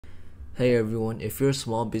Hey everyone, if you're a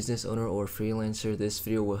small business owner or freelancer, this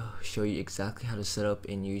video will show you exactly how to set up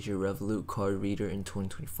and use your Revolut Card Reader in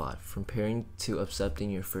 2025, from pairing to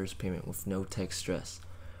accepting your first payment with no tech stress.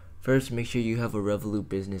 First, make sure you have a Revolut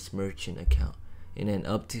Business Merchant account and an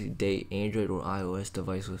up-to-date Android or iOS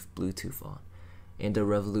device with Bluetooth on, and the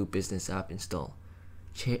Revolut Business app installed.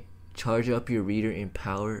 Charge up your reader and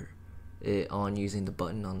power it on using the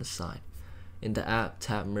button on the side. In the app,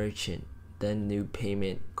 tap Merchant, then New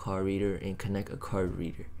Payment Card Reader, and connect a card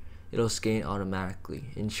reader. It'll scan automatically.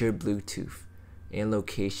 Ensure Bluetooth and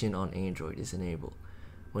location on Android is enabled.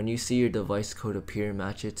 When you see your device code appear,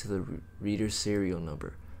 match it to the reader's serial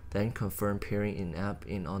number. Then confirm pairing in app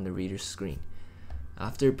and on the reader's screen.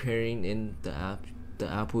 After pairing in the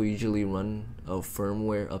app will usually run a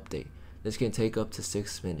firmware update. This can take up to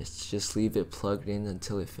 6 minutes. Just leave it plugged in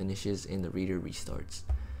until it finishes and the reader restarts.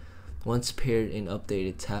 Once paired and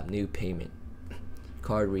updated, tap New Payment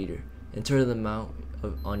Card Reader. Enter the amount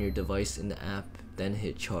on your device in the app, then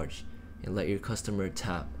hit Charge, and let your customer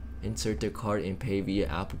tap. Insert their card and pay via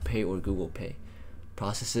Apple Pay or Google Pay.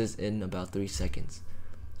 Processes in about 3 seconds.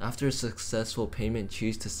 After a successful payment,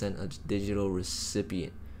 choose to send a digital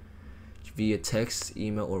recipient via text,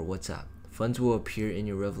 email, or WhatsApp. Funds will appear in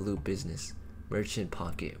your Revolut Business Merchant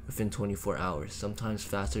pocket within 24 hours, sometimes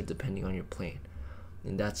faster depending on your plan.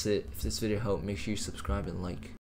 And that's it. If this video helped, make sure you subscribe and like.